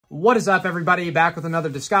What is up, everybody? Back with another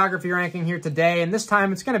discography ranking here today, and this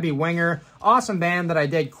time it's going to be Winger. Awesome band that I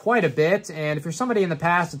dig quite a bit, and if you're somebody in the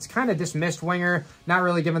past that's kind of dismissed Winger, not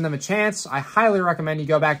really giving them a chance, I highly recommend you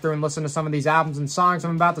go back through and listen to some of these albums and songs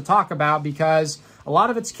I'm about to talk about, because a lot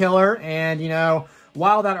of it's killer, and, you know,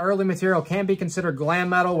 while that early material can be considered glam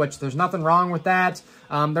metal, which there's nothing wrong with that,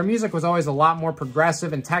 their music was always a lot more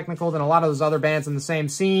progressive and technical than a lot of those other bands in the same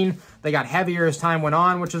scene. They got heavier as time went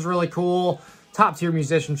on, which is really cool. Top-tier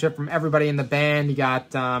musicianship from everybody in the band. You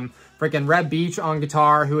got freaking Reb Beach on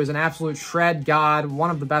guitar, who is an absolute shred god, one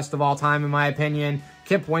of the best of all time in my opinion.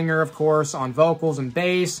 Kip Winger, of course, on vocals and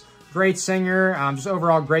bass. Great singer, just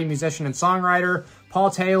overall great musician and songwriter. Paul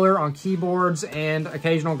Taylor on keyboards and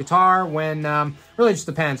occasional guitar when, really just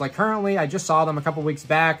depends. Like currently, I just saw them a couple weeks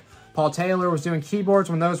back. Paul Taylor was doing keyboards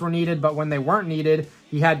when those were needed, but when they weren't needed,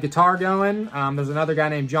 he had guitar going. There's another guy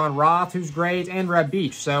named John Roth who's great, and Reb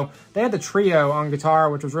Beach. So they had the trio on guitar,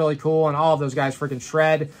 which was really cool, and all of those guys freaking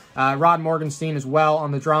shred. Rod Morgenstein as well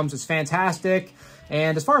on the drums is fantastic.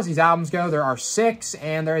 And as far as these albums go, there are 6,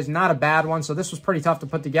 and there is not a bad one, so this was pretty tough to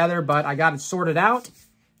put together, but I got it sorted out.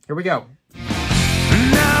 Here we go.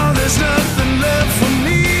 Now there's nothing left for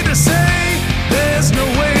me to say. There's no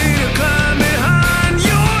way to climb behind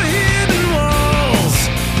your hidden walls.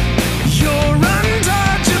 You're untouchable.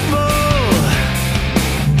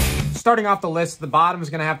 Starting off the list, the bottom is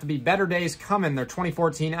going to have to be Better Days Comin', their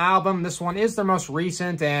 2014 album. This one is their most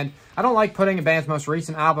recent, and I don't like putting a band's most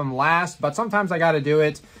recent album last, but sometimes I got to do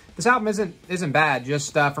it. This album isn't bad.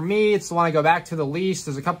 Just for me, it's the one I go back to the least.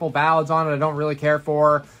 There's a couple ballads on it I don't really care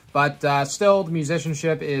for. But still, the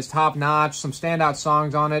musicianship is top-notch. Some standout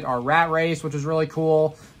songs on it are Rat Race, which is really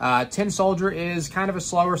cool. Tin Soldier is kind of a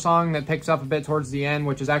slower song that picks up a bit towards the end,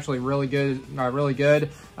 which is actually really good.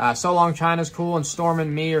 So Long China's cool, and Storm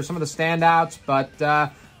and Me are some of the standouts, but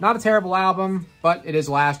not a terrible album, but it is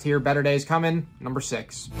last here. Better Days Comin', number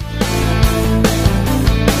 6.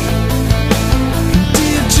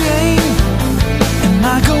 Dear Jane, am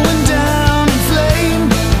I going down in flame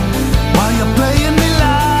while you're playing me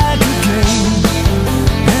like a game?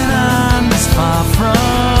 And I'm this far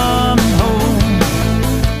from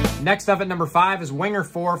home. Next up at number 5 is Winger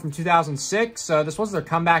 4 from 2006. This was their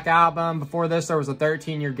comeback album. Before this, there was a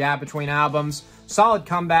 13-year gap between albums. Solid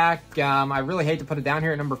comeback. I really hate to put it down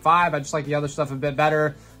here at number 5. I just like the other stuff a bit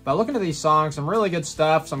better. But looking at these songs, some really good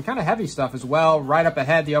stuff, some kind of heavy stuff as well. Right Up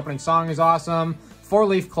Ahead, the opening song is awesome. Four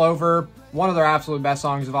Leaf Clover, one of their absolute best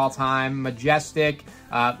songs of all time. Majestic,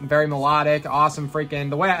 very melodic, awesome freaking...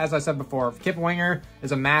 The way, as I said before, Kip Winger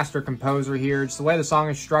is a master composer here. Just the way the song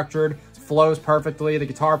is structured, flows perfectly. The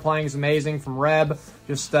guitar playing is amazing from Reb.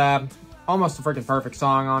 Just almost a freaking perfect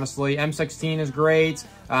song, honestly. M16 is great.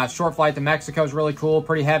 Short Flight to Mexico is really cool,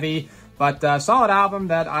 pretty heavy. But solid album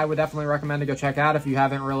that I would definitely recommend to go check out if you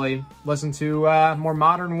haven't really listened to more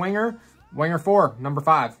modern Winger. Winger 4, number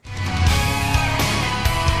 5.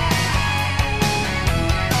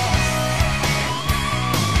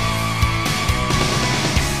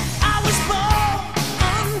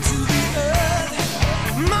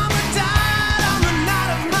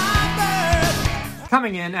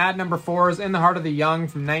 Coming in at number 4 is In the Heart of the Young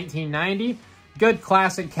from 1990. Good,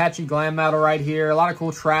 classic, catchy glam metal right here. A lot of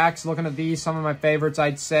cool tracks. Looking at these, some of my favorites,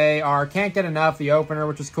 I'd say, are Can't Get Enough, the opener,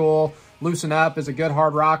 which is cool. Loosen Up is a good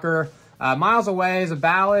hard rocker. Miles Away is a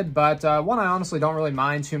ballad, but one I honestly don't really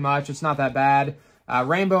mind too much. It's not that bad.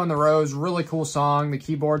 Rainbow in the Rose, really cool song. The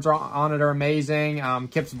keyboards on it are amazing.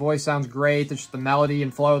 Kip's voice sounds great. Just the melody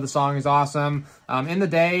and flow of the song is awesome. In the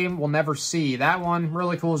Day, We'll Never See. That one,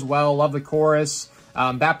 really cool as well. Love the chorus.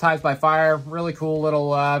 Baptized by Fire, really cool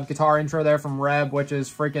little guitar intro there from Reb, which is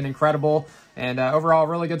freaking incredible. And overall,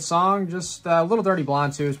 really good song. Just Little Dirty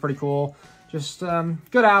Blonde, too, is pretty cool. Just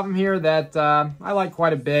good album here that I like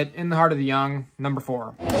quite a bit. In the Heart of the Young, number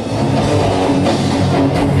 4.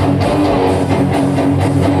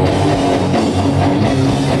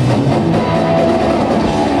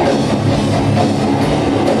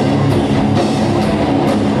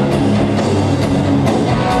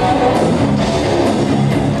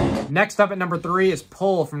 Next up at number 3 is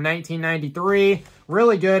Pull from 1993.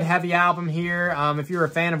 Really good, heavy album here. If you're a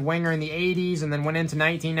fan of Winger in the 80s and then went into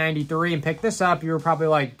 1993 and picked this up, you were probably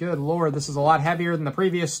like, good lord, this is a lot heavier than the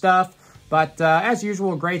previous stuff. But as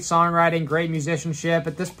usual, great songwriting, great musicianship.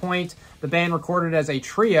 At this point, the band recorded as a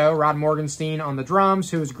trio. Rod Morgenstein on the drums,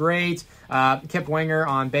 who was great. Kip Winger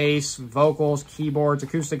on bass, vocals, keyboards,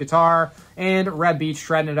 acoustic guitar. And Reb Beach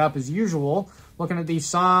shredding it up as usual. Looking at these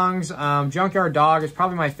songs, Junkyard Dog is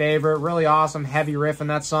probably my favorite. Really awesome, heavy riff in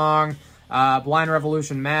that song. Blind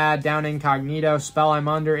Revolution Mad, Down Incognito, Spell I'm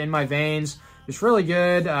Under, In My Veins. Just really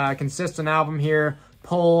good, consistent album here.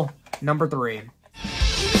 pull number 3.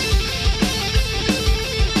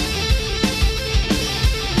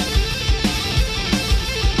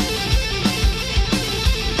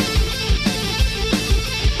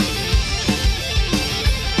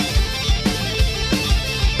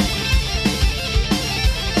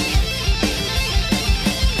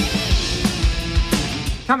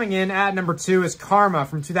 Coming in at number 2 is Karma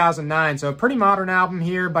from 2009. So a pretty modern album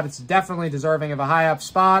here, but it's definitely deserving of a high up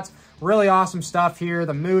spot. Really awesome stuff here.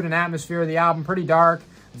 The mood and atmosphere of the album, pretty dark,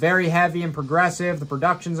 very heavy and progressive. The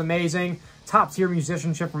production's amazing. Top tier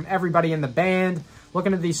musicianship from everybody in the band.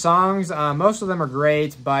 Looking at these songs, most of them are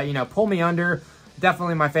great, but you know, Pull Me Under,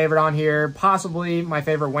 definitely my favorite on here. Possibly my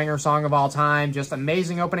favorite Winger song of all time. Just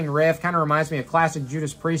amazing opening riff. Kind of reminds me of classic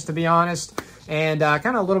Judas Priest, to be honest. And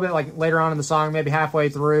kind of a little bit like later on in the song, maybe halfway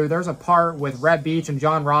through, there's a part with Rhett Beach and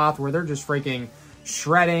John Roth where they're just freaking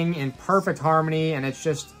shredding in perfect harmony, and it's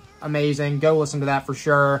just amazing. Go listen to that for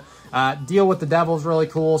sure. Deal with the Devil's really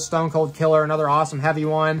cool. Stone Cold Killer, another awesome heavy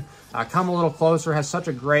one. Come a Little Closer has such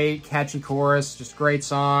a great catchy chorus, just great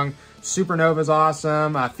song. Supernova's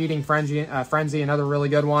awesome. Feeding Frenzy, another really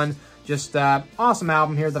good one. Just awesome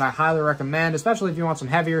album here that I highly recommend, especially if you want some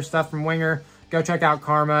heavier stuff from Winger. Go check out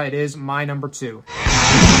Karma. It is my number 2.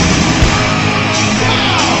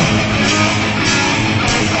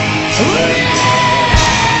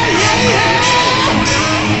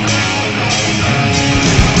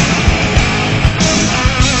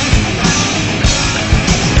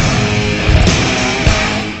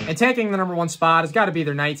 And taking the number 1 spot has got to be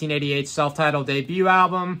their 1988 self-titled debut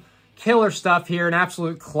album. Killer stuff here, an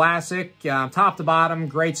absolute classic, top to bottom,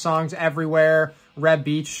 great songs everywhere. Rhett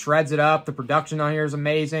Beach shreds it up. The production on here is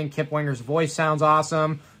amazing. Kip Winger's voice sounds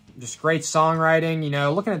awesome. Just great songwriting. You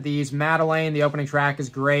know, looking at these, Madeleine, the opening track is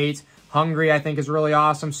great. Hungry, I think, is really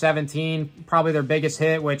awesome. 17, probably their biggest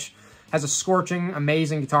hit, which has a scorching,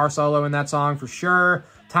 amazing guitar solo in that song for sure.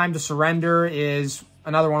 Time to Surrender is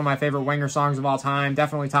another one of my favorite Winger songs of all time.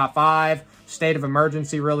 Definitely top 5. State of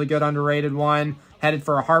Emergency, really good, underrated one. Headed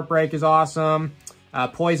for a Heartbreak is awesome.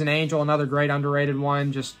 Poison Angel, another great underrated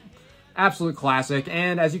one. Just absolute classic.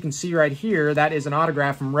 And as you can see right here, that is an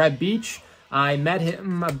autograph from Rhett Beach. I met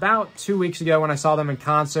him about 2 weeks ago when I saw them in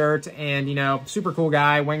concert. And, you know, super cool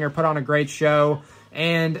guy. Winger put on a great show.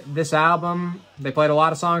 And this album, they played a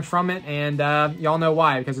lot of songs from it. And y'all know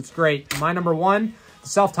why, because it's great. My number 1, the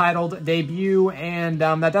self-titled debut. And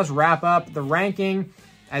that does wrap up the ranking.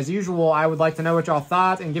 As usual, I would like to know what y'all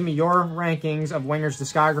thought and give me your rankings of Winger's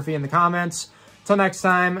discography in the comments. Till next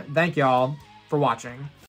time, thank y'all for watching.